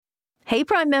Hey,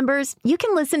 Prime members, you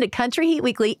can listen to Country Heat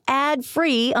Weekly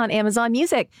ad-free on Amazon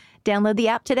Music. Download the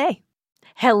app today.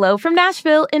 Hello from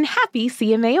Nashville and happy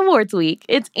CMA Awards Week.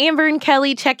 It's Amber and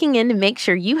Kelly checking in to make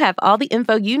sure you have all the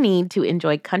info you need to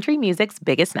enjoy country music's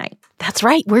biggest night. That's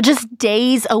right. We're just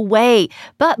days away.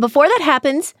 But before that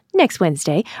happens, next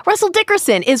Wednesday, Russell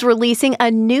Dickerson is releasing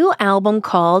a new album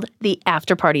called The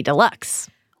After Party Deluxe.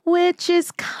 Which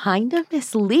is kind of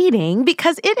misleading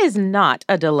because it is not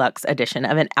a deluxe edition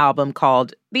of an album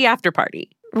called The After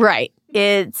Party. Right.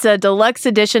 It's a deluxe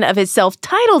edition of his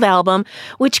self-titled album,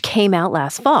 which came out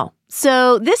last fall.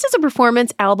 So this is a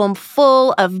performance album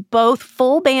full of both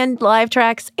full band live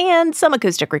tracks and some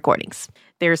acoustic recordings.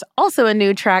 There's also a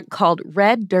new track called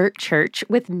Red Dirt Church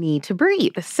with Need to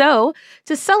Breathe. So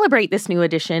to celebrate this new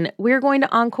edition, we're going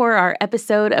to encore our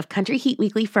episode of Country Heat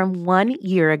Weekly from 1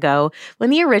 year ago when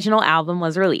the original album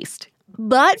was released.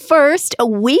 But first,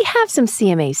 we have some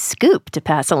CMA scoop to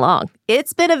pass along.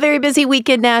 It's been a very busy week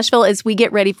in Nashville as we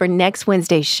get ready for next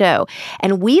Wednesday's show.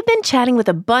 And we've been chatting with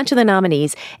a bunch of the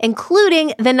nominees,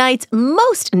 including the night's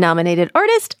most nominated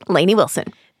artist, Lainey Wilson.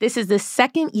 This is the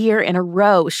second year in a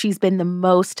row she's been the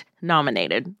most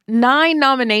nominated. 9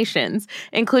 nominations,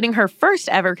 including her first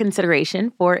ever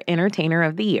consideration for Entertainer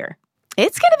of the Year.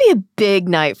 It's going to be a big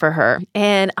night for her,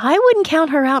 and I wouldn't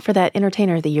count her out for that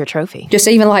Entertainer of the Year trophy. Just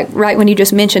even like right when you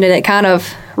just mentioned it, it kind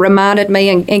of reminded me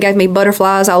and gave me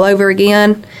butterflies all over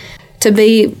again to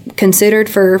be considered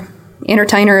for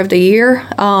Entertainer of the Year.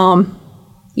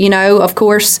 You know, of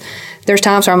course, there's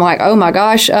times where I'm like, oh my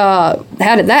gosh, how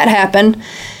did that happen?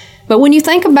 But when you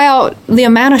think about the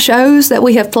amount of shows that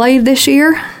we have played this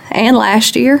year and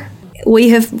last year, we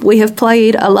have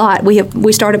played a lot.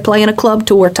 We started playing a club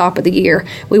tour top of the year.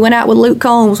 We went out with Luke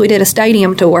Combs. We did a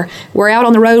stadium tour. We're out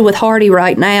on the road with Hardy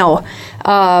right now.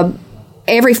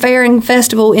 Every fair and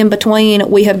festival in between,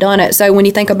 we have done it. So when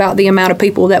you think about the amount of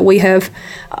people that we have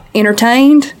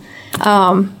entertained,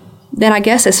 then I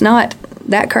guess it's not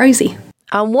that crazy.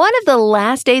 On one of the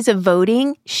last days of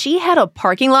voting, she had a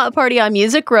parking lot party on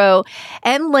Music Row,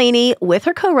 and Lainey, with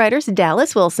her co-writers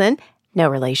Dallas Wilson, no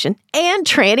relation, and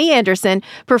Tranny Anderson,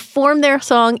 performed their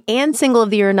song and Single of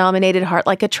the Year nominated Heart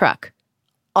Like a Truck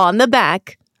on the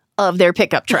back of their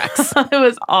pickup trucks. It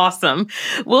was awesome.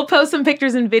 We'll post some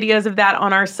pictures and videos of that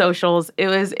on our socials. It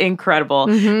was incredible.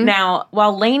 Mm-hmm. Now,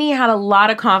 while Lainey had a lot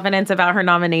of confidence about her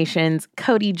nominations,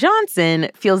 Cody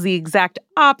Johnson feels the exact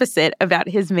opposite about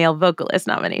his male vocalist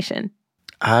nomination.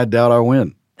 I doubt I'll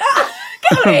win.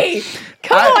 Cody!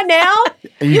 Come on now.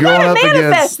 You gotta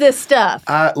manifest this stuff.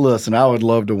 Listen, I would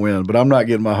love to win, but I'm not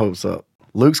getting my hopes up.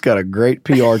 Luke's got a great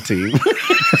PR team.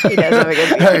 He does have a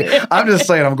good PR team. Hey, I'm just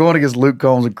saying, I'm going against Luke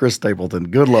Combs and Chris Stapleton.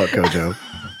 Good luck, Kojo.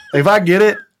 If I get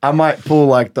it, I might pull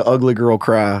like the ugly girl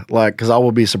cry, because I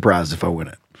will be surprised if I win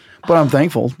it. But I'm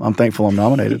thankful. I'm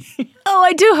nominated. Oh,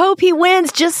 I do hope he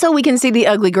wins just so we can see the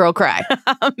ugly girl cry.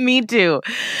 Me too.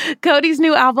 Cody's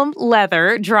new album,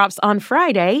 Leather, drops on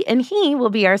Friday, and he will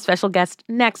be our special guest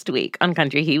next week on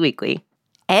Country Heat Weekly.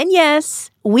 And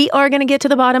yes, we are going to get to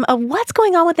the bottom of what's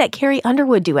going on with that Carrie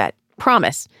Underwood duet.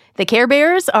 Promise. The Care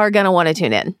Bears are going to want to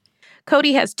tune in.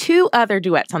 Cody has 2 other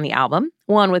duets on the album,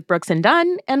 one with Brooks and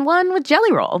Dunn and one with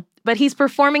Jelly Roll. But he's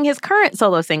performing his current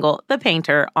solo single, The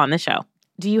Painter, on the show.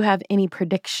 Do you have any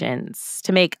predictions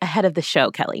to make ahead of the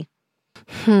show, Kelly?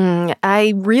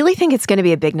 I really think it's going to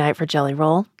be a big night for Jelly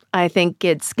Roll. I think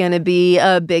it's going to be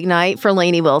a big night for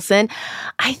Lainey Wilson.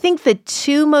 I think the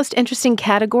 2 most interesting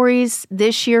categories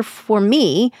this year for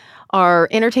me are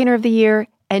Entertainer of the Year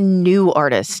and New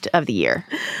Artist of the Year.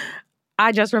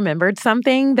 I just remembered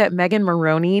something that Megan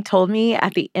Maroney told me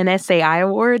at the NSAI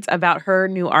Awards about her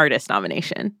New Artist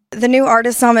nomination. The New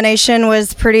Artist nomination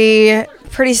was pretty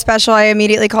special. I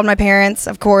immediately called my parents,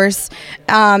 of course,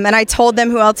 and I told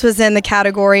them who else was in the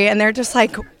category, and they're just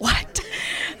like, what?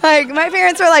 Like, my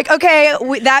parents were like, okay,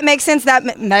 that makes sense.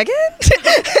 Megan?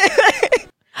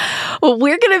 Well,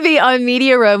 we're going to be on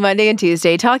Media Row Monday and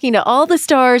Tuesday talking to all the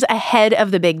stars ahead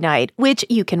of the big night, which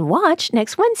you can watch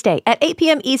next Wednesday at 8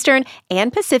 p.m. Eastern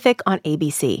and Pacific on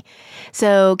ABC.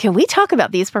 So can we talk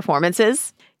about these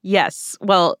performances? Yes.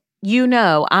 Well, you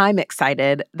know I'm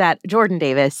excited that Jordan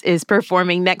Davis is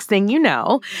performing Next Thing You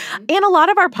Know. And a lot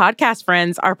of our podcast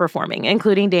friends are performing,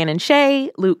 including Dan and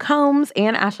Shay, Luke Combs,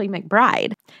 and Ashley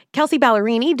McBride. Kelsey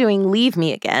Ballerini doing Leave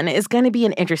Me Again is going to be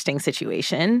an interesting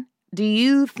situation. Do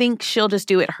you think she'll just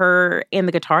do it her and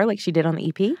the guitar like she did on the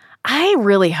EP? I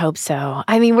really hope so.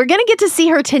 I mean, we're going to get to see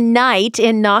her tonight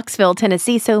in Knoxville,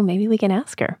 Tennessee, so maybe we can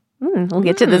ask her. We'll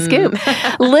get to the scoop.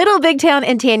 Little Big Town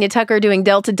and Tanya Tucker doing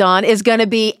Delta Dawn is going to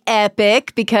be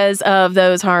epic because of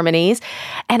those harmonies.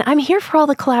 And I'm here for all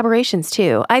the collaborations,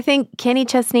 too. I think Kenny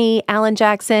Chesney, Alan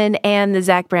Jackson, and the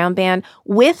Zac Brown Band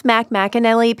with Mac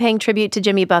McAnally paying tribute to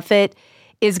Jimmy Buffett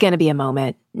is going to be a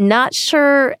moment. Not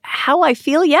sure how I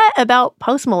feel yet about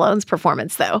Post Malone's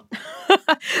performance, though.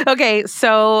 Okay,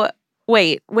 so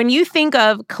wait. When you think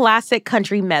of classic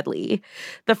country medley,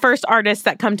 the first artists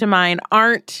that come to mind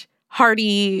aren't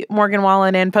Hardy, Morgan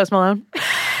Wallen, and Post Malone?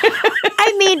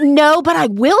 I mean, no, but I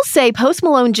will say Post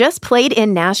Malone just played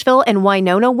in Nashville and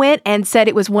Winona went and said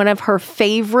it was one of her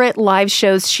favorite live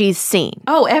shows she's seen.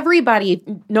 Oh, everybody,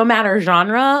 no matter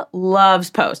genre, loves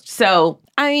Post. So,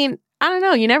 I mean, I don't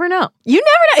know. You never know. You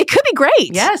never know. It could be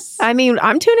great. Yes. I mean,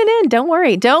 I'm tuning in. Don't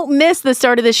worry. Don't miss the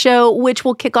start of the show, which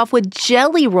will kick off with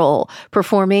Jelly Roll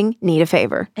performing Need a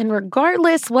Favor. And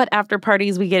regardless what after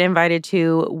parties we get invited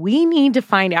to, we need to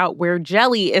find out where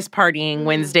Jelly is partying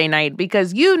Wednesday night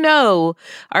because you know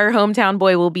our hometown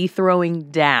boy will be throwing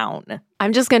down.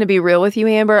 I'm just going to be real with you,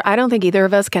 Amber. I don't think either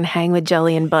of us can hang with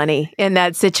Jelly and Bunny in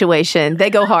that situation.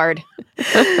 They go hard.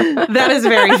 That is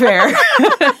very fair.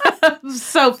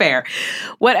 So fair.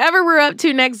 Whatever we're up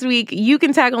to next week, you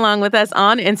can tag along with us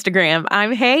on Instagram.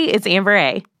 I'm Hey, it's Amber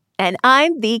A. And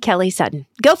I'm the Kelly Sutton.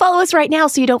 Go follow us right now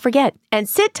so you don't forget. And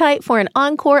sit tight for an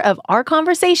encore of our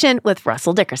conversation with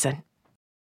Russell Dickerson.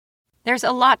 There's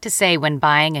a lot to say when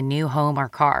buying a new home or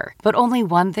car, but only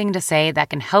one thing to say that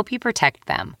can help you protect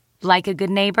them. Like a good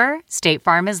neighbor, State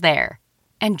Farm is there.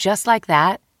 And just like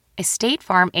that, a State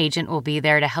Farm agent will be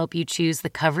there to help you choose the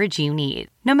coverage you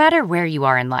need, no matter where you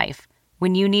are in life.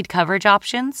 When you need coverage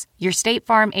options, your State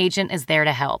Farm agent is there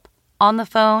to help, on the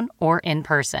phone or in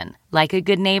person. Like a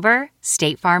good neighbor,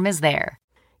 State Farm is there.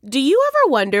 Do you ever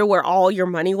wonder where all your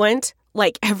money went?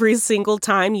 Like every single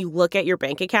time you look at your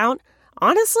bank account?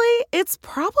 Honestly, it's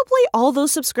probably all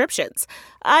those subscriptions.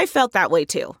 I felt that way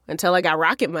too, until I got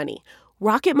Rocket Money.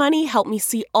 Rocket Money helped me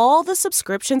see all the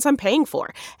subscriptions I'm paying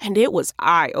for, and it was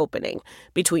eye-opening.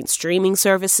 Between streaming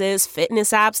services,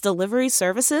 fitness apps, delivery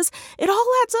services, it all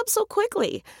adds up so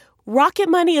quickly. Rocket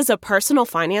Money is a personal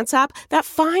finance app that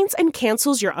finds and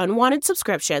cancels your unwanted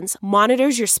subscriptions,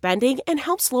 monitors your spending, and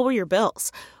helps lower your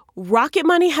bills. Rocket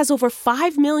Money has over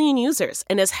 5 million users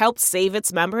and has helped save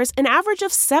its members an average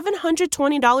of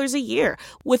 $720 a year,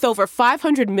 with over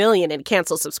 500 million in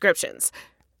canceled subscriptions.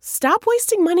 Stop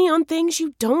wasting money on things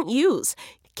you don't use.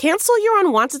 Cancel your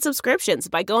unwanted subscriptions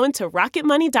by going to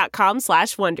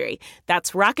rocketmoney.com/Wondery.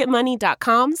 That's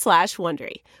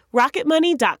rocketmoney.com/Wondery.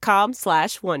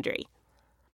 rocketmoney.com/Wondery.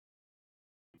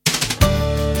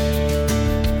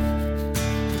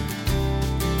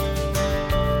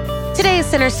 Today's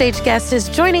Center Stage guest is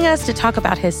joining us to talk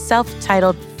about his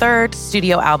self-titled third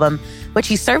studio album, which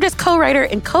he served as co-writer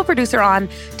and co-producer on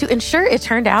to ensure it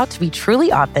turned out to be truly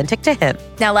authentic to him.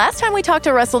 Now, last time we talked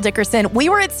to Russell Dickerson, we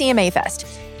were at CMA Fest.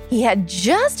 He had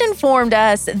just informed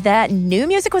us that new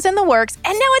music was in the works,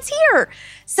 and now it's here.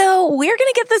 So we're going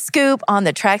to get the scoop on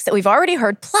the tracks that we've already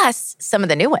heard, plus some of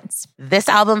the new ones. This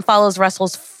album follows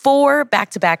Russell's 4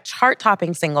 back-to-back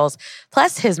chart-topping singles,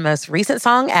 plus his most recent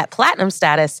song at platinum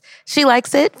status, She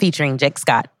Likes It, featuring Jake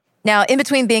Scott. Now, in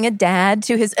between being a dad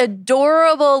to his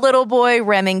adorable little boy,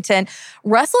 Remington,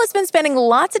 Russell has been spending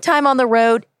lots of time on the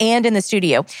road and in the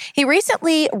studio. He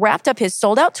recently wrapped up his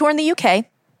sold-out tour in the UK,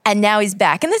 and now he's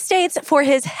back in the States for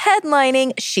his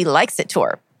headlining She Likes It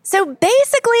tour. So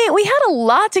basically, we had a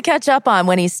lot to catch up on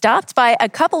when he stopped by a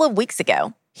couple of weeks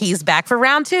ago. He's back for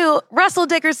round 2. Russell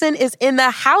Dickerson is in the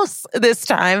house this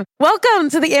time. Welcome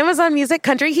to the Amazon Music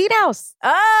Country Heat House.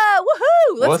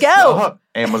 Woohoo! Let's What's go. up,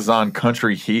 Amazon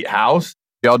Country Heat House?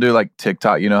 Y'all do like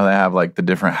TikTok, you know, they have like the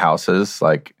different houses.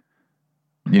 Like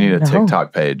you need a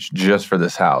TikTok page just for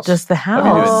this house. Just the house.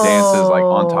 I've been doing dances like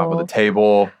on top of the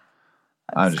table.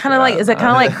 It's kind of like, is it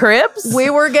kind of like Cribs? We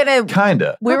were gonna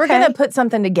put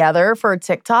something together for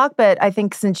TikTok, but I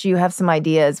think since you have some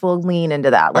ideas, we'll lean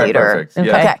into that All right, later. perfect.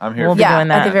 Yeah, Okay. I'm here. We'll for be that. doing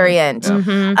that. At the very end.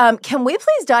 Yeah. Can we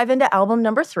please dive into album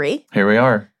number 3? Here we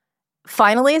are.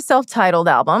 Finally, a self-titled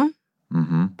album.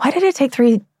 Mm-hmm. Why did it take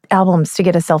 3 albums to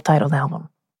get a self-titled album?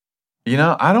 You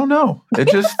know, I don't know.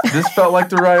 This felt like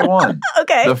the right one.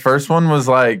 Okay. The first one was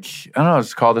like, I don't know,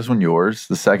 just call this one Yours.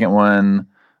 The second one,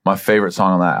 my favorite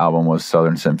song on that album was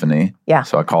Southern Symphony. Yeah.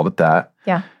 So I called it that.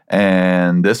 Yeah.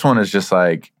 And this one is just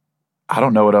like, I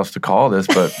don't know what else to call this,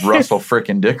 but Russell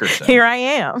frickin' Dickerson. Here I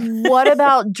am. What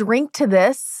about Drink to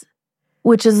This,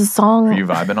 which is a song. Are you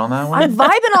vibing on that one? I'm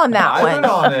vibing on that one. Vibing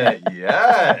on it,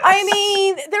 yes. I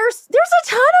mean, there's a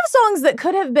ton of songs that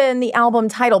could have been the album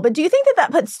title, but do you think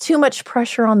that puts too much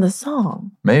pressure on the song?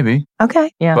 Maybe.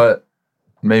 Okay. Yeah. But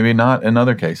maybe not in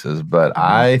other cases, but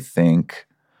I think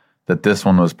that this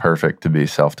one was perfect to be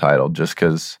self-titled just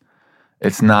because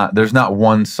there's not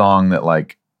one song that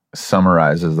like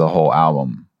summarizes the whole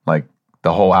album. Like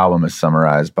the whole album is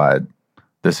summarized by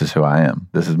this is who I am.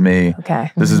 This is me.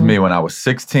 Okay. This is me when I was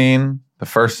 16. The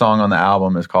first song on the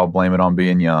album is called Blame It on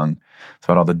Being Young. It's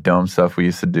about all the dumb stuff we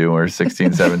used to do when we were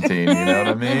 16, 17. You know what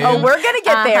I mean? Oh, we're going to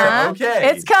get there. Okay.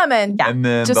 It's coming. Yeah. And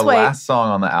then Just the wait. last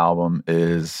song on the album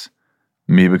is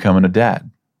me becoming a dad.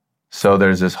 So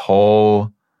there's this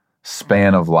whole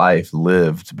span of life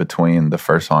lived between the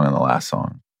first song and the last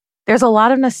song. There's a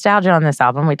lot of nostalgia on this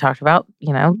album. We talked about,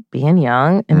 being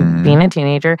young and being a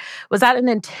teenager. Was that an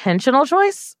intentional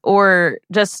choice or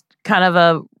just kind of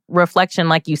a reflection,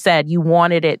 like you said, you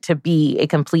wanted it to be a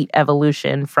complete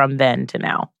evolution from then to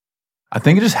now? I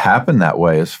think it just happened that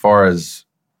way as far as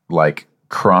like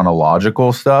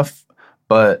chronological stuff.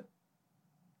 But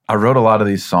I wrote a lot of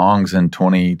these songs in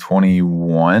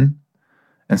 2021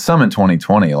 and some in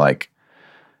 2020,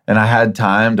 and I had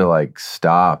time to like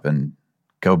stop and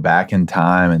go back in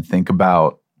time and think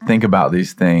about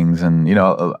these things. And,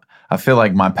 I feel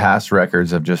like my past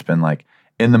records have just been like,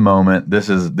 in the moment,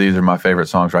 these are my favorite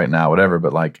songs right now, whatever.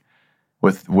 But like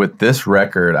with this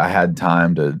record, I had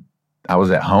time I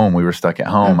was at home. We were stuck at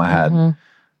home. I had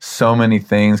so many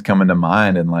things coming to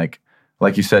mind. And like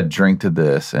you said, Drink to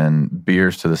This and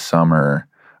Beers to the Summer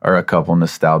are a couple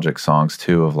nostalgic songs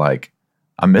too of like,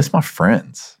 I miss my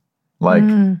friends. Like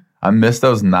I miss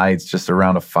those nights just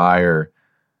around a fire,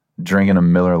 drinking a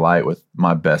Miller Lite with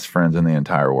my best friends in the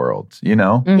entire world,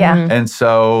 Yeah. And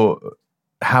so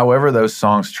however those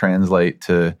songs translate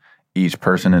to each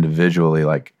person individually,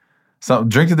 like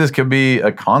Drink to This could be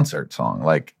a concert song.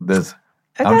 Like this,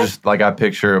 okay. I'm just like, I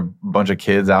picture a bunch of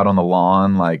kids out on the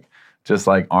lawn, like just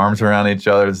like arms around each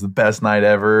other. It's the best night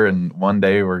ever. And one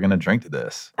day we're going to drink to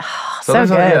this. So good.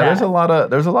 There's a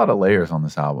lot of layers on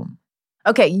this album.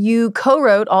 Okay, you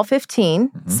co-wrote all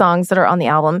 15 songs that are on the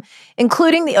album,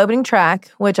 including the opening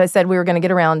track, which I said we were going to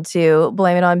get around to,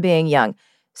 Blame It on Being Young.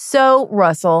 So,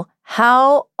 Russell,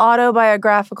 how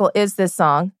autobiographical is this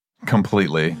song?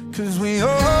 Completely. 'Cause we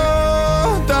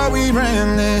all thought we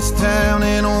ran this town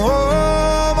in a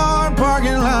Walmart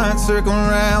parking lot, circle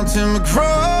around to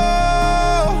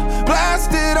McCrow,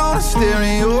 blasted on a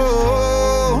stereo.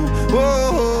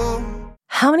 Whoa.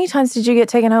 How many times did you get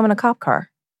taken home in a cop car?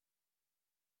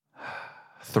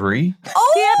 3.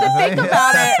 Oh, you had to think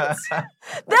about it.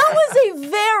 That was a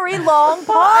very long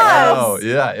pause. Oh,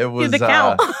 yeah, it was. The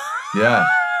count. Yeah.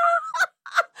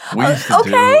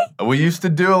 We used to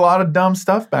do a lot of dumb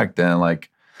stuff back then. Like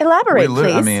elaborate,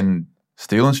 please. I mean,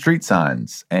 stealing street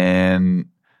signs and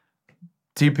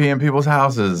TPing people's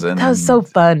houses, and that was so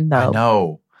fun, though. I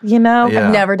know. Yeah.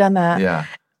 I've never done that. Yeah,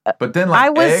 but then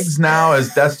eggs now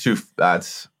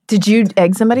that's. Did you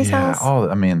egg somebody's house?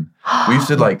 We used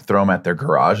to like throw them at their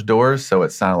garage doors, so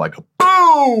it sounded like a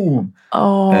boom.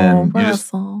 Oh, and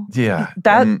Russell. Yeah.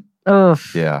 I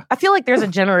feel like there's a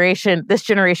generation. This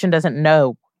generation doesn't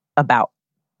know about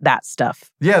that stuff.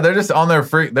 Yeah, they're just on their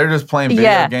they're just playing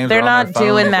video games. They're not their phones,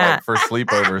 doing that for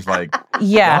sleepovers. Like,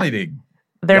 yeah, need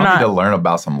to learn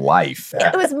about some life.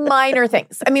 It was minor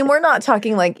things. I mean, we're not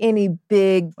talking like any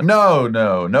big. No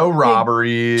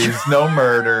robberies, no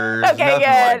murders, okay, nothing good.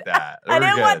 like that. I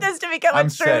didn't want this to become I'm a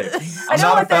true. safe. I'm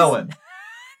not a felon.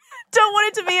 Don't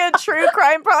want it to be a true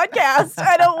crime podcast.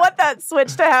 I don't want that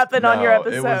switch to happen on your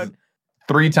episode. It was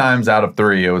 3 times out of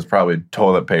 3, it was probably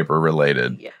toilet paper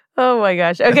related. Yeah. Oh my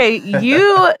gosh. Okay,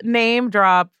 you name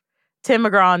drop Tim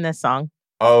McGraw in this song.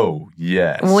 Oh,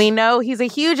 yes. We know he's a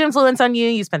huge influence on you.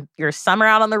 You spent your summer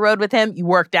out on the road with him. You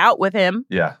worked out with him.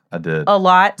 Yeah, I did. A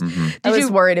lot. Mm-hmm. I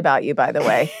was worried about you, by the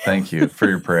way. Thank you for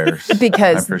your prayers.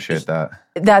 Because I appreciate that.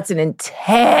 That's an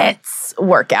intense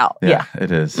workout. Yeah.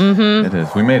 It is. Mm-hmm. It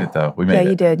is. We made it, though. We made it. Yeah,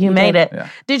 you did. You made it. Yeah.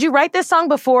 Did you write this song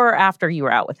before or after you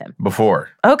were out with him? Before.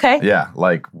 Okay. Yeah,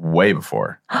 like way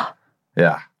before.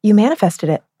 Yeah. You manifested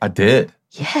it. I did.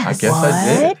 Yes. I guess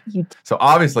I did. So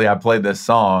obviously I played this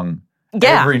song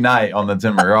every night on the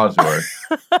Tim McGraw tour.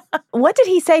 What did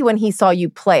he say when he saw you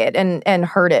play it and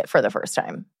heard it for the first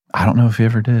time? I don't know if he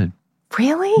ever did.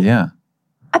 Really? Yeah.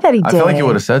 I bet he did. I feel like he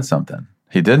would have said something.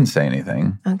 He didn't say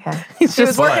anything. Okay. He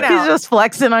was working out. He's just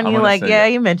flexing on you like,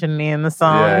 you mentioned me in the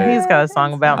song. Yeah. He's got a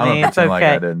song about me. It's okay. Like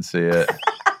I didn't see it.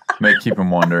 May keep him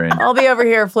wondering. I'll be over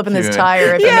here flipping this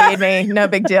tire if you need me. No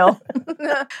big deal.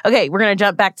 Okay, we're going to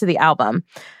jump back to the album.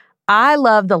 I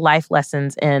love the life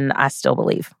lessons in I Still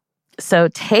Believe. So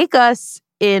take us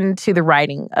into the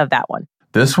writing of that one.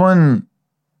 This one,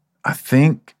 I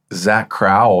think Zach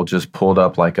Crowell just pulled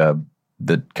up like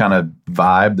the kind of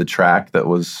vibe, the track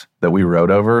that we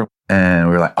wrote over. And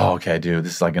we were like, oh, okay, dude,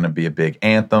 this is like going to be a big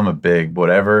anthem, a big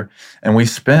whatever. And we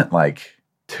spent like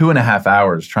 2.5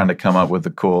 hours trying to come up with a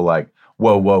cool like,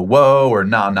 whoa, whoa, whoa, or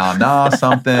nah, nah, nah,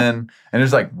 something. And it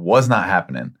just like was not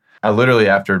happening. I literally,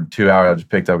 after 2 hours, I just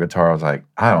picked up guitar. I was like,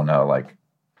 I don't know, like,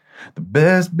 the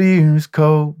best beer is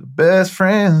cold, the best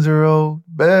friends are old,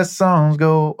 the best songs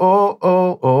go, oh,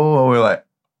 oh, oh. We're like,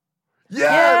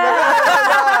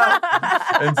 yeah.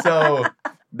 And so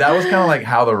that was kind of like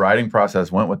how the writing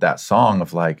process went with that song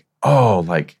of like, oh,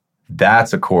 like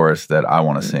that's a chorus that I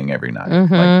want to sing every night.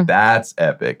 Like that's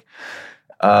epic.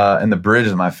 And the bridge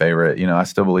is my favorite. You know, I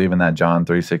still believe in that John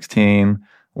 3:16,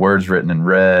 words written in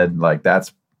red. Like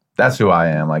that's who I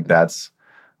am. Like that's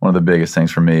one of the biggest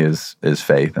things for me is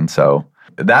faith. And so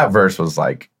that verse was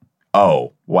like,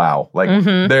 oh, wow. Like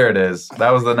there it is.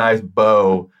 That was the nice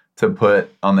bow to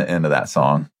put on the end of that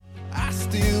song. I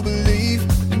still believe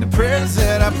in the prayers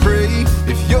that I pray.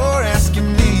 If you're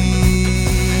asking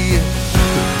me,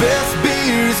 the best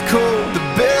beer is cold, the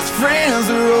best friends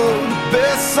are old, the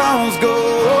best songs go,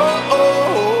 oh,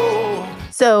 oh, oh.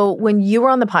 So when you were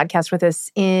on the podcast with us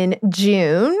in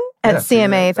June at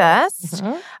CMA Fest,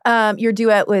 your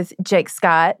duet with Jake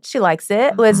Scott, She Likes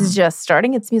It, was just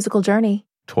starting its musical journey.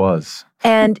 'Twas.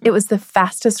 And it was the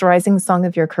fastest rising song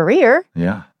of your career.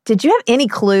 Yeah. Did you have any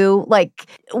clue? Like,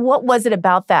 what was it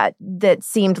about that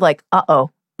seemed like,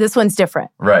 this one's different?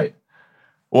 Right.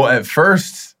 Well, at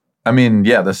first, I mean,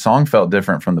 yeah, the song felt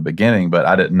different from the beginning, but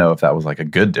I didn't know if that was like a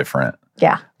good different.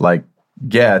 Yeah. Like,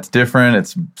 yeah, it's different.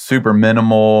 It's super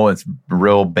minimal. It's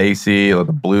real bassy, like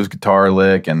a blues guitar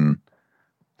lick. And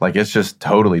like, it's just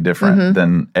totally different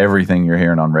than everything you're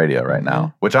hearing on radio right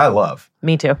now, which I love.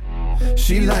 Me too.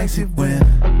 She likes it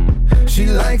when, she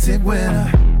likes it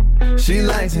when, she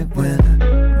likes it when.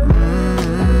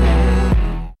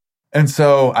 And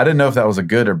so I didn't know if that was a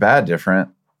good or bad different.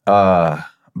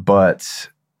 But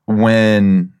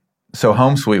so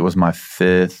Home Sweet was my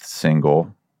 5th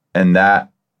single, and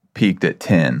that peaked at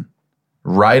 10.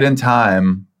 Right in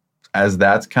time, as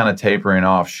that's kind of tapering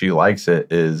off, She Likes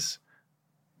It is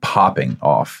popping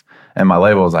off. And my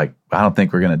label was like, I don't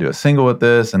think we're going to do a single with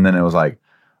this. And then it was like,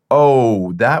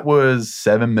 oh, that was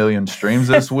 7 million streams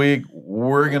this week.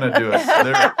 We're going to do this is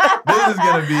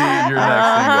going to be your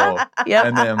next single. Yep.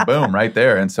 And then boom, right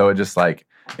there. And so it just like,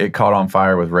 it caught on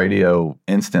fire with radio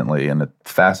instantly, and the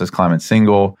fastest climbing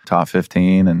single, top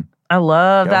 15. And I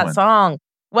love that song.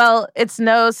 Well, it's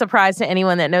no surprise to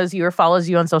anyone that knows you or follows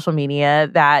you on social media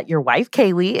that your wife,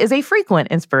 Kaylee, is a frequent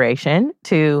inspiration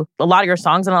to a lot of your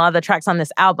songs and a lot of the tracks on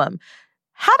this album.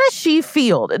 How does she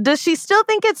feel? Does she still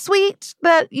think it's sweet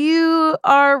that you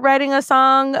are writing a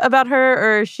song about her,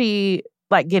 or is she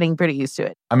like getting pretty used to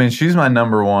it? I mean, she's my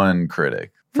number one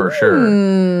critic for sure.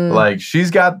 Like she's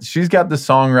got the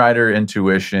songwriter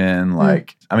intuition.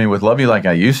 Like, I mean, with Love You Like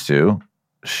I Used To,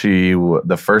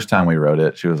 the first time we wrote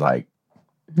it, she was like,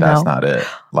 that's not it.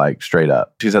 Like straight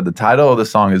up. She said the title of the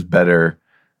song is better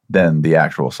than the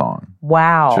actual song.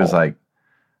 Wow. She was like,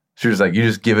 you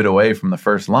just give it away from the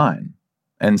first line.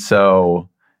 And so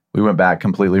we went back,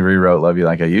 completely rewrote Love You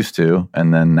Like I Used To.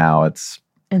 And then now it's.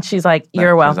 And she's like,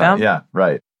 you're welcome. Like, yeah,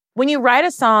 right. When you write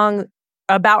a song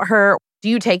about her, do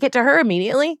you take it to her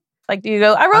immediately? Like, do you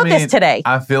go, I wrote this today?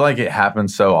 I feel like it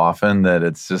happens so often that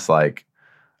it's just like,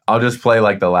 I'll just play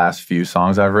like the last few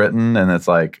songs I've written. And it's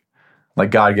like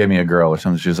God Gave Me a Girl or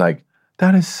something. She's like,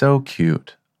 that is so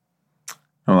cute.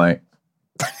 I'm like,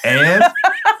 and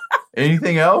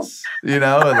anything else? You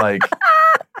know, and like,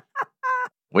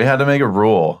 we had to make a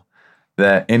rule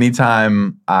that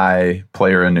anytime I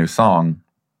play her a new song,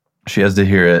 she has to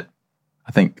hear it,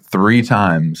 I think, 3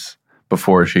 times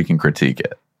before she can critique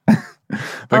it.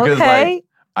 Because like,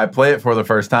 I play it for the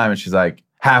first time and she's like,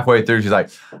 halfway through, she's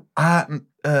like, and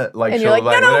she'll you're like,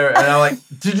 no. whatever. And I'm like,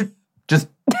 did you just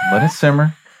let it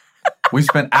simmer? We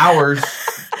spent hours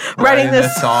writing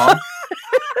this song.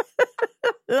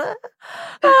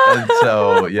 And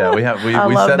so, yeah, we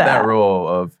set that rule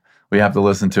of we have to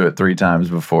listen to it 3 times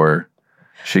before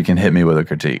she can hit me with a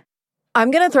critique.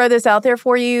 I'm going to throw this out there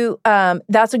for you.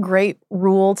 That's a great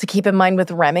rule to keep in mind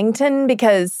with Remington,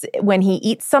 because when he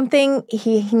eats something,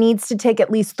 he needs to take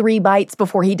at least 3 bites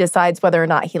before he decides whether or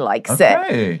not he likes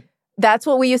it. That's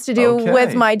what we used to do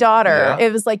with my daughter. Yeah.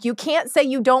 It was like, you can't say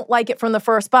you don't like it from the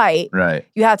first bite. Right.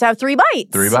 You have to have 3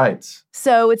 bites. 3 bites.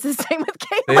 So it's the same with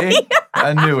Kaylee. See?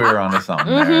 I knew we were onto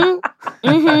something there.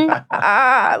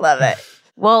 I love it.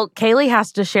 Well, Kaylee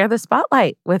has to share the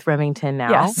spotlight with Remington now.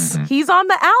 Yes. He's on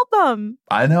the album.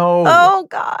 I know. Oh,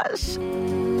 gosh.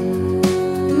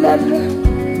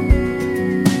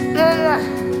 Mama.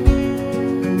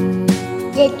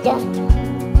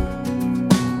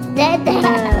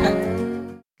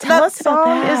 Tell us about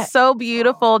song that. is so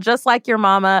beautiful, just like your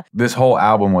mama. This whole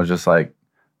album was just like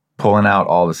pulling out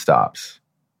all the stops,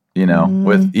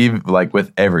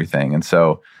 with everything. And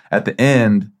so at the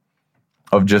end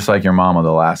of Just Like Your Mama,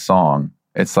 the last song,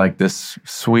 it's like this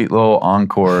sweet little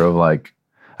encore of like,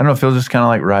 I don't know, Phil's just kind of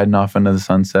like riding off into the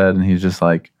sunset, and he's just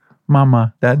like,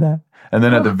 Mama, Dada. And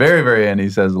then at the very, very end, he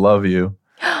says, love you.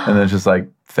 And then it's just like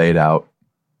fade out.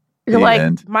 You're The like,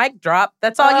 end. mic drop.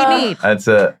 That's all you need. That's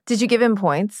it. Did you give him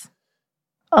points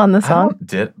on the song?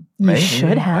 Maybe.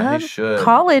 should have. You should.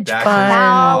 College That's fund.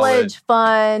 College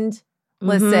fund.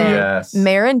 Listen, Yes.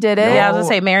 Marin did it. Yeah, I was going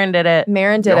to say, Marin did it.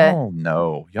 Marin did it.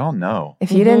 Y'all know.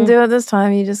 If you didn't do it this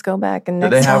time, you just go back and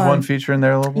Did next they have time. one feature in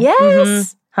there, Level?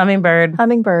 Yes. Hummingbird.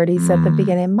 Hummingbird. He said at the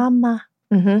beginning, Mama.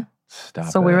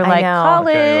 Stop So it. we were I like, know.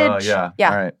 college. Okay, well, yeah. Yeah.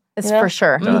 All right. It's Yeah. for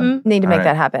sure. Done. Need to All make right.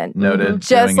 that happen. Noted.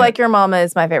 Just Doing like it. Your Mama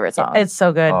is my favorite song. It's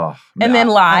so good. Oh, And then man.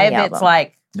 live, On the it's album.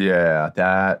 like, Yeah,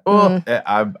 that.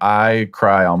 I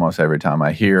cry almost every time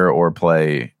I hear or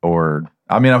play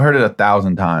I've heard it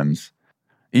 1,000 times.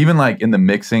 Even like in the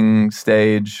mixing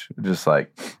stage, just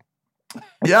like,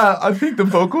 yeah, I think the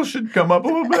vocals should come up a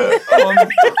little bit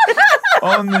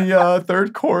on the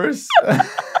third chorus.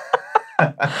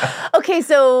 Okay,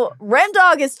 so Rem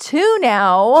Dog is 2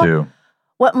 now. 2.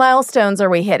 What milestones are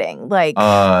we hitting? Like,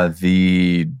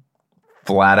 The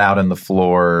flat out in the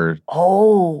floor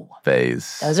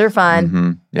phase. those are fun.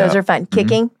 Mhm, Those yeah. are fun.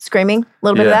 Kicking, screaming, a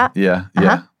little bit of that. Yeah,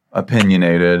 Uh-huh.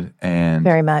 Opinionated and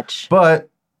Very much. But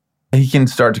he can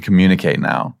start to communicate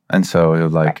now. And so it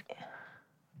was like,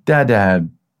 Dad,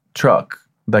 truck.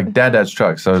 Like, Dad's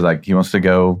truck. So it's like, he wants to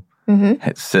go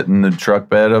sit in the truck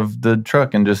bed of the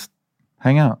truck and just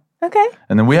hang out. Okay.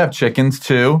 And then we have chickens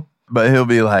too. But he'll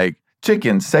be like,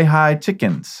 chickens, say hi,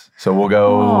 chickens. So we'll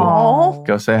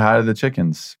go say hi to the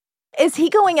chickens. Is he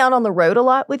going out on the road a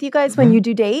lot with you guys when you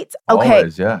do dates? Okay.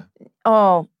 Always, yeah.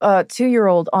 Oh,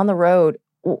 2-year-old on the road.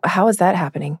 How is that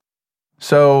happening?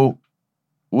 So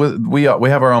we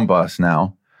have our own bus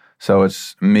now. So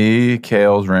it's me,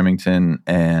 Kales, Remington,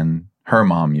 and her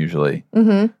mom usually,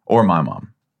 or my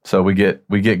mom. So we get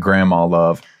grandma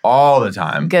love all the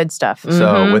time. Good stuff.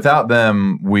 So without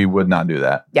them, we would not do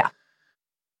that. Yeah.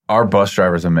 Our bus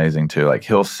driver's amazing too. Like,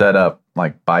 he'll set up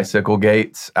like bicycle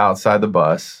gates outside the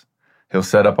bus. He'll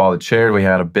set up all the chairs. We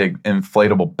had a big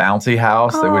inflatable bouncy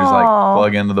house that we just like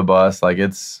plug into the bus. Like,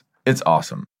 it's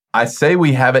awesome. I say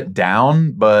we have it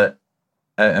down, but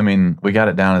we got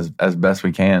it down as best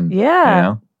we can. Yeah. You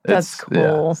know? That's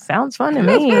cool. Yeah. Sounds fun to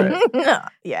me.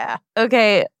 Yeah.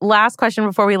 Okay, last question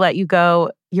before we let you go.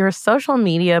 Your social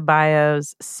media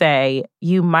bios say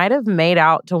you might have made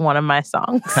out to one of my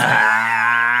songs.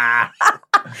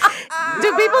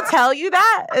 Do people tell you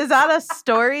that? Is that a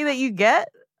story that you get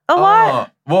a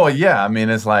lot? Well, yeah.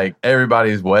 It's like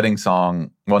everybody's wedding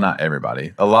song. Well, not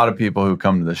everybody. A lot of people who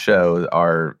come to the show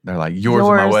they're like, yours is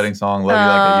my wedding song. Love you like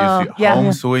I used to. Yeah.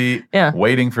 Home Sweet. Yeah.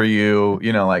 Waiting for You.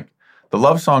 Like the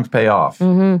love songs pay off.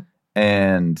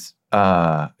 And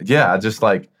just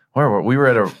like, we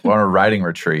were on a writing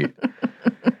retreat.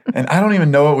 And I don't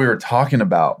even know what we were talking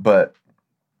about, but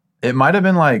it might have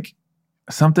been like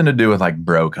something to do with like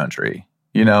bro country.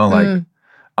 Like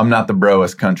I'm not the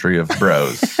broest country of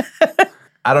bros.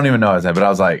 I don't even know what I said, but I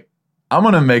was like, I'm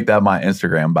going to make that my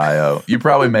Instagram bio. You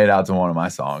probably made out to one of my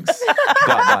songs. ...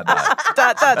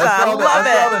 That's all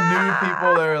the new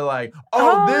people that are like,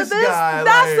 this guy.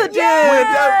 That's like, the dude. We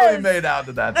definitely made out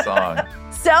to that song.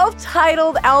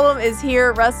 Self-titled album is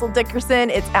here. Russell Dickerson.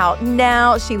 It's out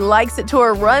now. She Likes It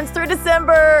tour runs through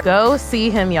December. Go see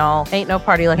him, y'all. Ain't no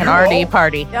party like an You RD won't.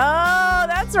 party. Oh,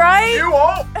 that's right. You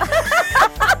won't.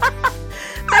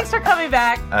 Thanks for coming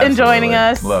back and Absolutely. joining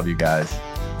us. Love you guys.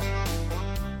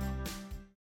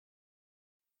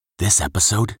 This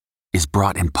episode is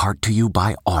brought in part to you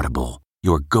by Audible,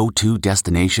 your go-to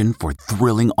destination for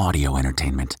thrilling audio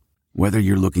entertainment. Whether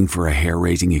you're looking for a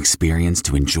hair-raising experience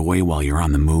to enjoy while you're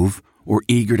on the move or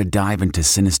eager to dive into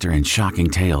sinister and shocking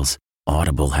tales,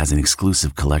 Audible has an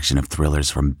exclusive collection of thrillers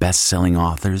from best-selling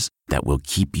authors that will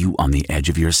keep you on the edge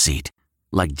of your seat.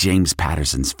 Like James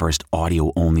Patterson's first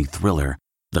audio-only thriller,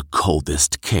 The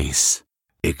Coldest Case.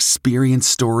 Experience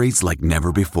stories like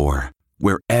never before,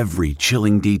 where every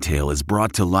chilling detail is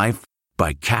brought to life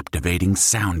by captivating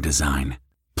sound design.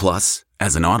 Plus,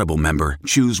 as an Audible member,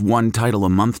 choose one title a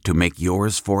month to make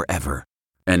yours forever.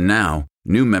 And now,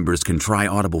 new members can try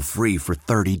Audible free for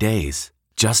 30 days.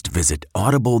 Just visit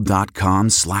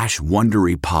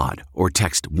audible.com/WonderyPod or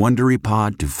text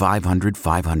WonderyPod to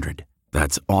 500-500.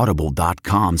 That's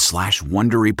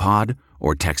audible.com/WonderyPod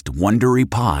or text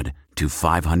WonderyPod to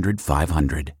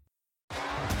 500-500.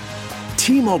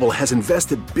 T-Mobile has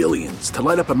invested billions to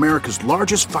light up America's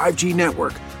largest 5G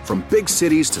network, from big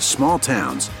cities to small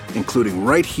towns, including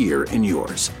right here in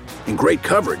yours. And great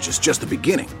coverage is just the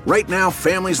beginning. Right now,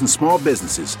 families and small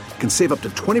businesses can save up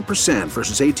to 20%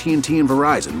 versus AT&T and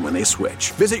Verizon when they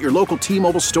switch. Visit your local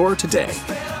T-Mobile store today.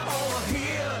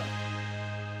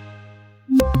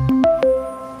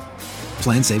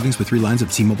 Plan savings with 3 lines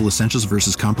of T-Mobile Essentials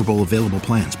versus comparable available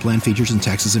plans. Plan features and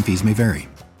taxes and fees may vary.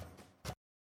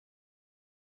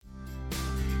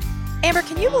 Amber,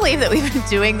 can you believe that we've been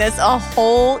doing this a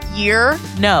whole year?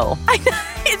 No.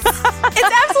 It's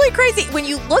absolutely crazy. When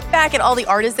you look back at all the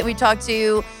artists that we talked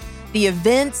to, the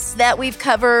events that we've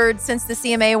covered since the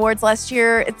CMA Awards last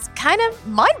year, it's kind of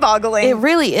mind-boggling. It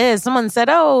really is. Someone said,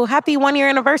 "Oh, happy 1-year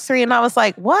anniversary." And I was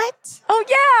like, what? Oh,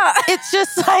 yeah. It's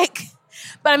just like,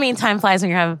 but I mean, time flies when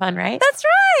you're having fun, right? That's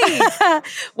right.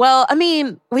 Well, I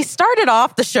mean, we started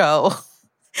off the show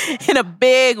in a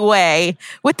big way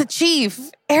with the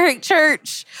chief, Eric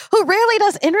Church, who rarely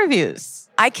does interviews.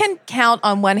 I can count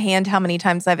on one hand how many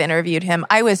times I've interviewed him.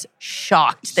 I was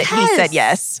shocked that he said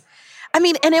yes. I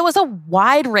mean, and it was a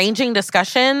wide-ranging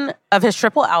discussion of his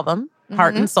triple album,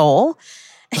 Heart and Soul.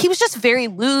 He was just very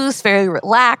loose, very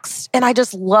relaxed, and I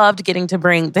just loved getting to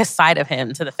bring this side of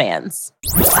him to the fans.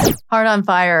 Heart on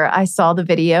Fire, I saw the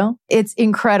video. It's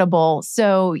incredible.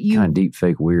 So you... Kind of deep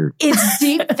fake weird. It's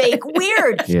deep fake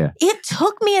weird. Yeah. It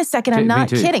took me a second. I'm not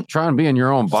kidding. Try and be in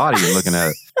your own body and looking at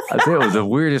it. I tell you, it was the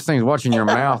weirdest thing, watching your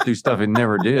mouth do stuff it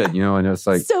never did, you know, and it's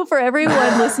like... So for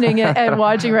everyone listening and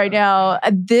watching right now,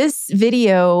 this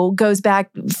video goes back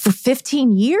for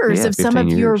 15 years of some of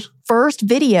your first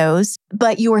videos,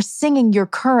 but you were singing your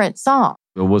current song.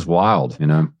 It was wild, you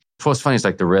know. What's funny is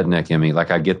like the redneck in me,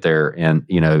 like I get there and,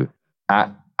 you know,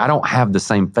 I don't have the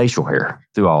same facial hair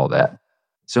through all of that.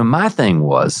 So my thing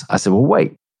was, I said, well,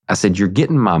 wait. I said, you're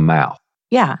getting my mouth.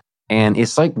 Yeah. And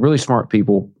it's like really smart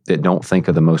people that don't think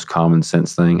of the most common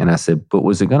sense thing. And I said, but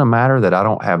was it going to matter that I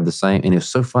don't have the same? And it's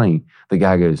so funny. The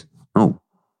guy goes, oh,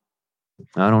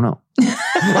 I don't know. It's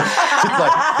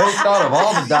like, they thought of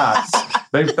all the dots.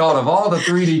 They've thought of all the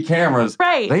 3D cameras.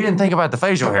 Right. They didn't think about the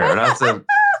facial hair. And I said,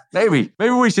 maybe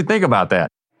we should think about that.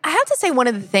 I have to say, one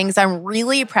of the things I'm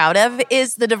really proud of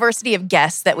is the diversity of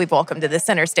guests that we've welcomed to the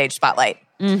center stage spotlight.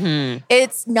 Mm-hmm.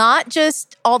 It's not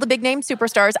just all the big name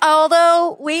superstars,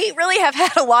 although we really have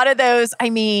had a lot of those. I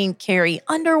mean, Carrie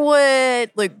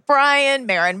Underwood, Luke Bryan,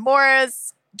 Maren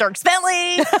Morris, Dierks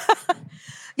Bentley.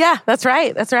 Yeah, that's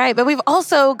right. That's right. But we've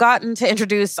also gotten to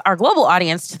introduce our global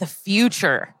audience to the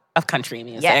future of country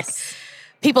music. Yes.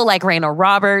 People like Rayna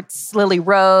Roberts, Lily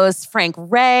Rose, Frank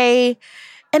Ray.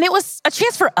 And it was a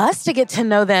chance for us to get to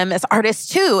know them as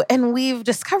artists too. And we've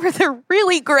discovered they're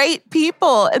really great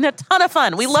people and they're a ton of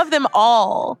fun. We love them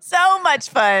all. So much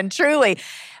fun, truly.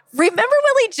 Remember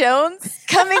Willie Jones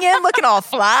coming in looking all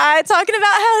fly, talking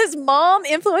about how his mom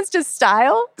influenced his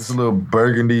style? It's a little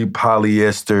burgundy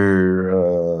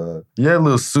polyester,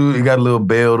 little suit. He got a little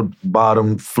bell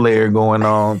bottom flare going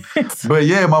on. But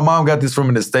yeah, my mom got this from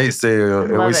an estate sale.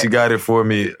 And when she got it for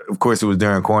me, of course, it was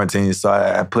during quarantine, so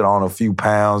I put on a few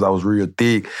pounds. I was real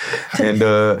thick. And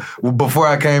before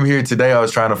I came here today, I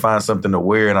was trying to find something to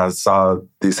wear, and I saw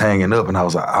this hanging up, and I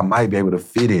was like, I might be able to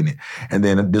fit in it. And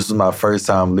then this was my first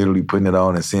time literally putting it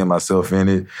on and seeing myself in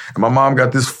it. And my mom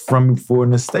got this from me for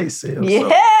an estate sale.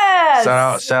 Yes!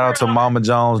 So shout out to Mama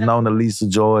Jones, Nona Lisa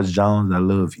George Jones. I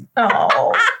love you.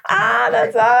 Oh,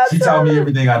 that's awesome. She taught me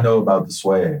everything I know about the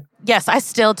swag. Yes, I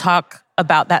still talk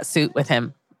about that suit with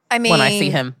him when I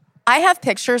see him. I have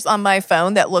pictures on my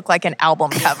phone that look like an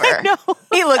album cover. No.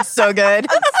 He looks so good.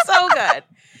 So good.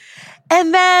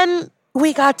 And then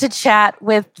we got to chat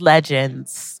with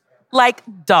legends like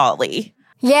Dolly.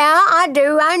 Yeah, I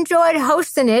do. I enjoyed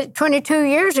hosting it 22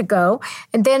 years ago.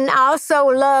 And then I also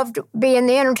loved being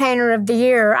the Entertainer of the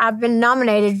Year. I've been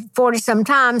nominated 40-some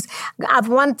times. I've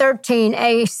won 13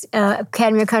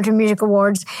 Academy of Country Music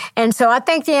Awards. And so I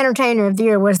think the Entertainer of the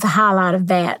Year was the highlight of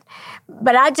that.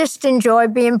 But I just enjoy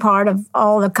being part of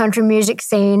all the country music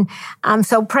scene. I'm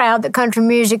so proud that country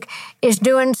music is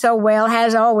doing so well,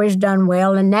 has always done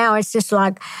well, and now it's just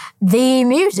like the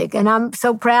music. And I'm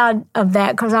so proud of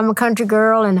that because I'm a country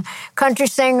girl and a country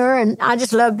singer, and I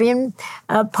just love being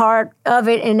a part of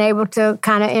it and able to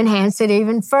kind of enhance it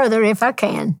even further if I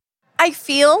can. I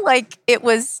feel like it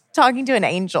was talking to an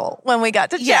angel when we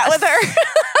got to chat with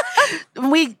her.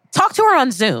 We talked to her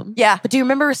on Zoom. Yeah. But do you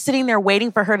remember sitting there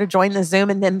waiting for her to join the Zoom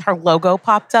and then her logo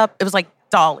popped up? It was like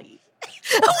Dolly.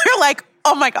 We're like,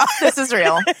 oh my God. This is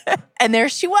real. And there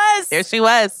she was. There she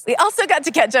was. We also got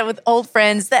to catch up with old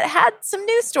friends that had some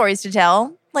news stories to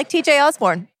tell, like TJ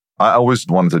Osborne. I always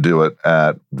wanted to do it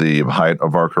at the height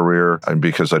of our career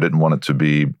because I didn't want it to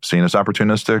be seen as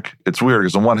opportunistic. It's weird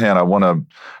because on one hand, I want to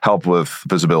help with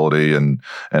visibility and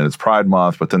it's Pride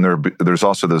Month, but then there's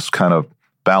also this kind of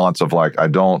balance of like, I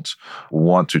don't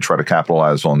want to try to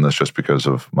capitalize on this just because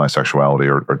of my sexuality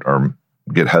or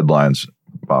get headlines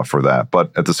for that.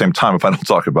 But at the same time, if I don't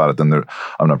talk about it, then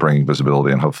I'm not bringing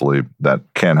visibility, and hopefully that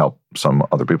can help some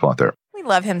other people out there. We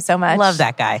love him so much. Love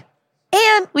that guy.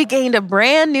 And we gained a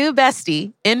brand new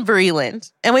bestie in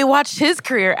Breland, and we watched his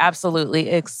career absolutely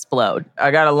explode.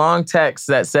 I got a long text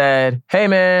that said, "Hey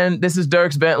man, this is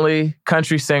Dierks Bentley,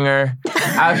 country singer." He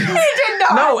did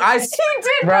not. No, he did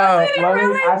bro, not.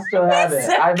 Really? I still have it.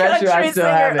 I bet you I still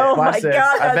have it. Oh Watch my this.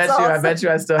 God, I bet you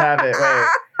I still have it. Wait.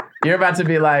 You're about to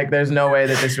be like, there's no way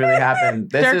that this really happened.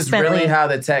 This Dierks is Bentley. Really how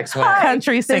the text went.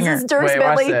 Country singer. This is Dierks Wait,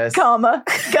 Bentley, watch this. comma,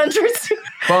 country singer.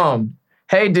 Boom.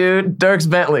 Hey, dude, Dierks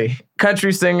Bentley,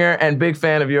 country singer and big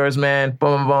fan of yours, man.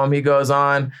 Boom, boom, boom. He goes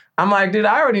on. I'm like, dude,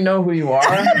 I already know who you are.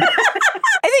 I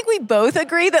think we both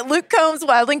agree that Luke Combs'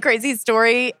 wild and crazy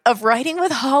story of writing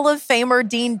with Hall of Famer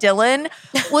Dean Dillon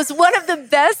was one of the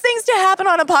best things to happen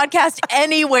on a podcast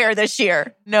anywhere this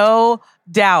year. No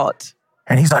doubt.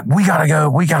 And he's like, we gotta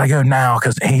go now.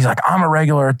 Cause he's like, I'm a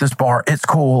regular at this bar. It's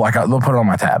cool. Like, they'll put it on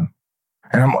my tab.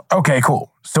 And I'm like, okay,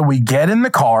 cool. So we get in the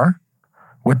car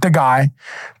with the guy.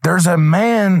 There's a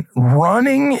man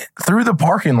running through the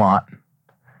parking lot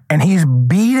and he's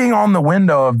beating on the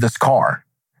window of this car.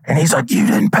 And he's like, you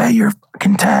didn't pay your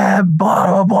fucking tab, blah,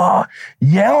 blah, blah,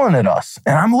 yelling at us.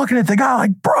 And I'm looking at the guy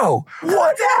like, bro,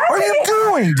 what are you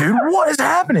doing, dude? What is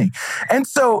happening? And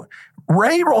so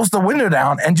Ray rolls the window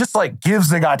down and just like gives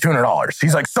the guy $200.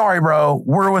 He's like, sorry, bro,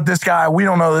 we're with this guy. We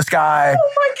don't know this guy.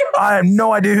 Oh my God. I have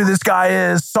no idea who this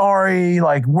guy is. Sorry.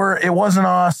 Like, it wasn't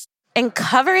us. And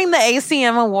covering the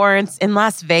ACM Awards in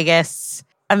Las Vegas,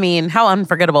 I mean, how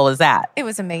unforgettable is that? It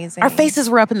was amazing. Our faces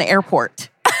were up in the airport.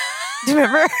 Do you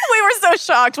remember? We were so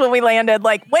shocked when we landed.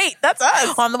 Like, wait, that's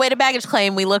us. On the way to baggage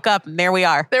claim, we look up and there we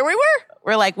are. There we were.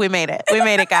 We're like, we made it. We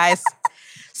made it, guys.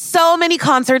 So many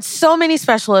concerts, so many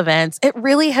special events. It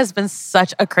really has been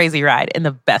such a crazy ride in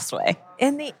the best way.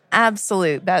 In the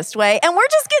absolute best way. And we're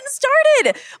just getting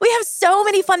started. We have so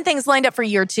many fun things lined up for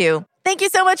year 2. Thank you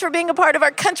so much for being a part of our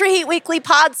Country Heat Weekly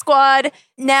Pod Squad.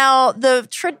 Now, the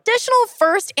traditional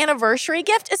first anniversary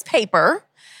gift is paper.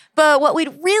 But what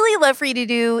we'd really love for you to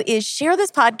do is share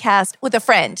this podcast with a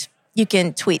friend. You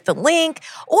can tweet the link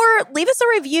or leave us a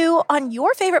review on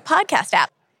your favorite podcast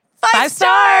app. 5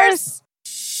 stars!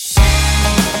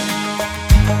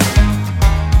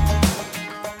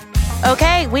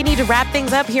 Okay, we need to wrap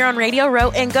things up here on Radio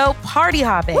Row and go party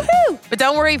hopping. Woohoo! But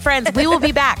don't worry, friends, we will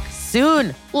be back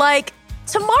soon. Like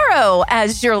tomorrow,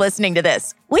 as you're listening to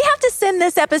this. We have to send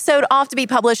this episode off to be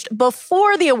published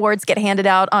before the awards get handed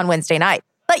out on Wednesday night.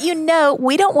 But you know,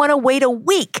 we don't want to wait a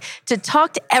week to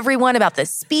talk to everyone about the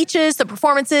speeches, the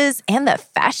performances, and the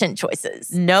fashion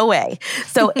choices. No way.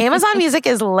 So Amazon Music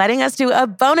is letting us do a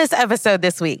bonus episode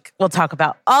this week. We'll talk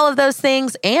about all of those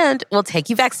things and we'll take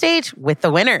you backstage with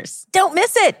the winners. Don't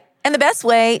miss it. And the best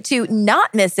way to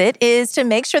not miss it is to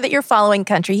make sure that you're following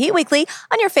Country Heat Weekly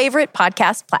on your favorite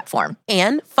podcast platform.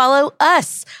 And follow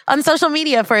us on social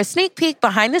media for a sneak peek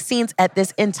behind the scenes at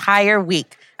this entire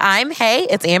week. I'm Hey,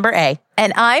 it's Amber A.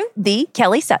 And I'm the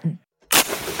Kelly Sutton.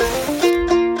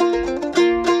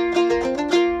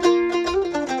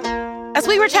 As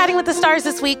we were chatting with the stars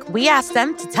this week, we asked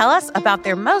them to tell us about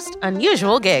their most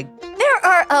unusual gig. There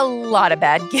are a lot of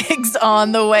bad gigs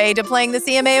on the way to playing the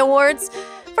CMA Awards.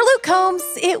 For Luke Combs,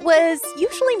 it was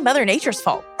usually Mother Nature's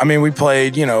fault. I mean, we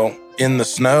played, in the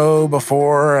snow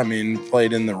before.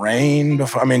 Played in the rain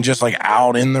before. Just like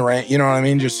out in the rain. You know what I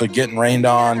mean? Just like getting rained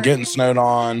on, getting snowed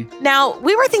on. Now,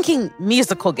 we were thinking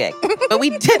musical gig, but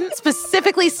we didn't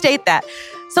specifically state that.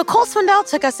 So Cole Swindell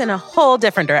took us in a whole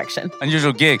different direction.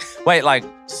 Unusual gig. Wait, like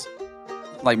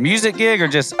music gig or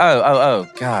just, oh,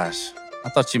 gosh. I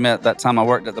thought you meant that time I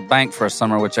worked at the bank for a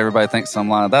summer, which everybody thinks I'm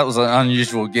lying. That was an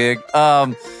unusual gig.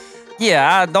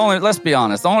 Let's be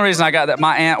honest. The only reason I got that,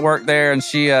 my aunt worked there and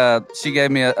she gave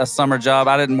me a summer job.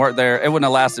 I didn't work there. It wouldn't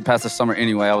have lasted past the summer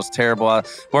anyway. I was terrible. I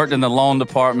worked in the loan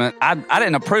department. I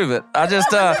didn't approve it. I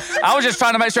was just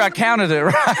trying to make sure I counted it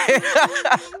right.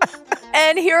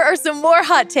 And here are some more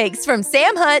hot takes from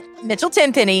Sam Hunt, Mitchell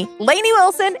Tenpenny, Lainey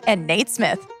Wilson, and Nate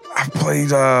Smith. I played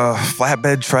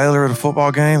flatbed trailer at a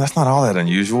football game. That's not all that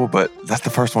unusual, but that's the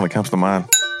first one that comes to mind.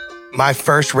 My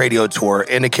first radio tour,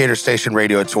 Indicator Station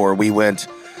radio tour, we went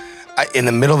in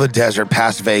the middle of the desert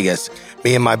past Vegas.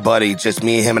 Me and my buddy, just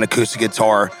me and him, an acoustic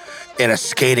guitar in a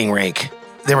skating rink.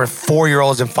 there were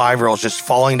 4-year-olds and 5-year-olds just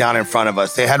falling down in front of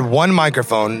us. They had one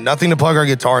microphone, nothing to plug our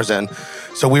guitars in.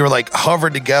 So we were like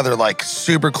hovered together, like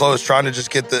super close, trying to just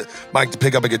get the mic to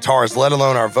pick up the guitars, let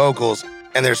alone our vocals.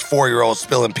 And there's 4-year-olds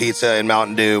spilling pizza and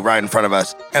Mountain Dew right in front of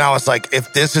us. And I was like,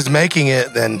 if this is making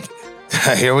it, then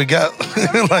here we go.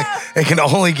 Like, it can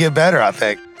only get better, I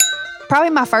think. Probably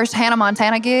my first Hannah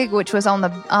Montana gig, which was on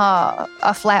a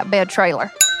flatbed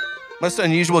trailer. Most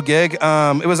unusual gig.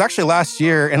 It was actually last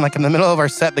year, and like in the middle of our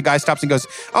set, the guy stops and goes,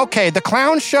 "Okay, the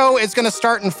clown show is gonna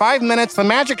start in 5 minutes. The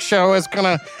magic show is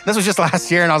gonna." This was just last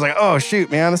year, and I was like, "Oh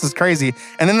shoot, man, this is crazy."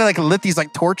 And then they like lit these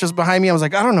like torches behind me. I was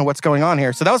like, "I don't know what's going on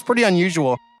here." So that was pretty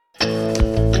unusual.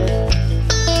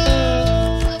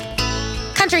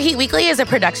 Country Heat Weekly is a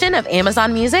production of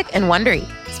Amazon Music and Wondery.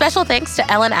 Special thanks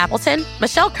to Ellen Appleton,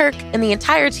 Michelle Kirk, and the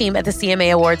entire team at the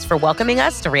CMA Awards for welcoming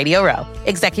us to Radio Row.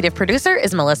 Executive producer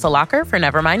is Melissa Locker for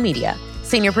Nevermind Media.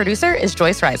 Senior producer is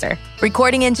Joyce Reiser.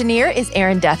 Recording engineer is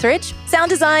Aaron Dethridge.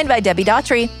 Sound designed by Debbie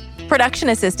Daughtry. Production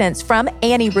assistants from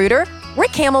Annie Reuter,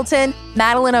 Rick Hamilton,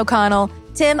 Madeline O'Connell,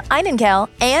 Tim Einenkel,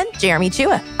 and Jeremy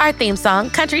Chua. Our theme song,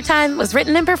 Country Time, was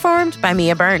written and performed by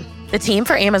Mia Byrne. The team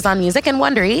for Amazon Music and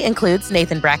Wondery includes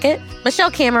Nathan Brackett, Michelle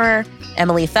Kammerer,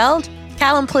 Emily Feld,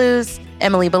 Callum Plews,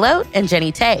 Emily Belote, and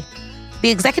Jenny Tay.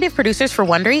 The executive producers for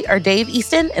Wondery are Dave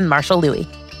Easton and Marshall Louie.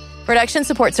 Production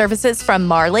support services from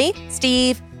Marley,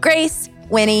 Steve, Grace,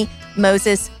 Winnie,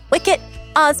 Moses, Wicket,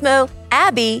 Osmo,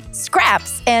 Abby,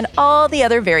 Scraps, and all the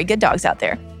other very good dogs out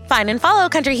there. Find and follow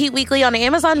Country Heat Weekly on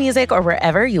Amazon Music or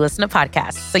wherever you listen to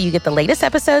podcasts so you get the latest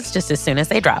episodes just as soon as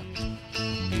they drop.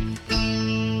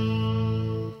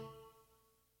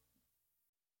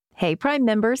 Hey, Prime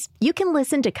members, you can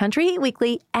listen to Country Heat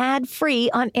Weekly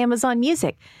ad-free on Amazon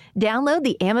Music. Download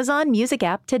the Amazon Music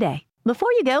app today.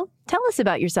 Before you go, tell us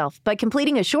about yourself by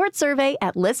completing a short survey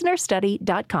at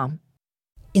listenerstudy.com.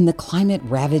 In the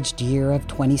climate-ravaged year of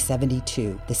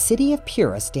 2072, the city of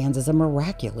Pura stands as a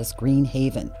miraculous green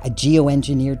haven, a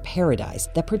geoengineered paradise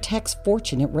that protects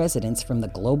fortunate residents from the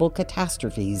global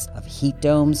catastrophes of heat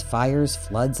domes, fires,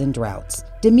 floods, and droughts.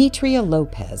 Demetria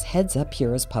Lopez heads up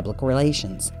Pura's public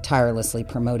relations, tirelessly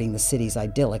promoting the city's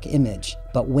idyllic image.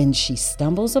 But when she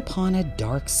stumbles upon a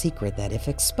dark secret that, if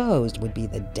exposed, would be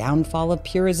the downfall of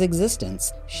Pura's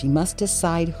existence, she must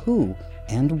decide who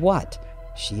and what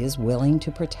she is willing to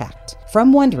protect.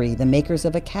 From Wondery, the makers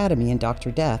of Academy and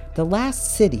Dr. Death, The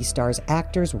Last City stars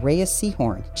actors Reyes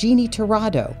Sehorn, Jeannie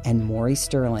Torrado, and Maury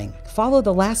Sterling. Follow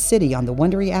The Last City on the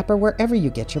Wondery app or wherever you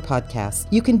get your podcasts.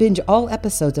 You can binge all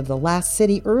episodes of The Last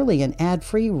City early and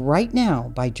ad-free right now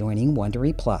by joining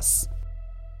Wondery Plus.